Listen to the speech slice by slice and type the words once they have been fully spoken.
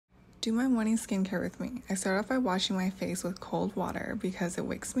Do my morning skincare with me. I start off by washing my face with cold water because it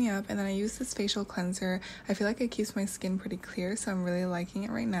wakes me up, and then I use this facial cleanser. I feel like it keeps my skin pretty clear, so I'm really liking it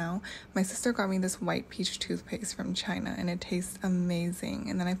right now. My sister got me this white peach toothpaste from China, and it tastes amazing.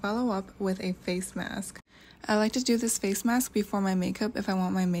 And then I follow up with a face mask. I like to do this face mask before my makeup if I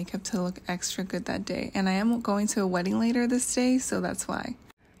want my makeup to look extra good that day. And I am going to a wedding later this day, so that's why.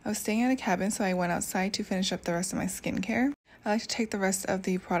 I was staying at a cabin, so I went outside to finish up the rest of my skincare. I like to take the rest of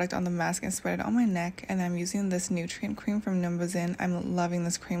the product on the mask and spread it on my neck, and I'm using this nutrient cream from Numbuzin. I'm loving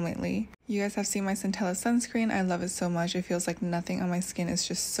this cream lately. You guys have seen my Centella sunscreen. I love it so much. It feels like nothing on my skin. It's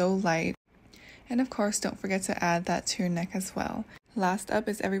just so light. And of course, don't forget to add that to your neck as well. Last up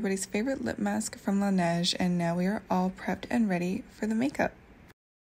is everybody's favorite lip mask from Laneige, and now we are all prepped and ready for the makeup.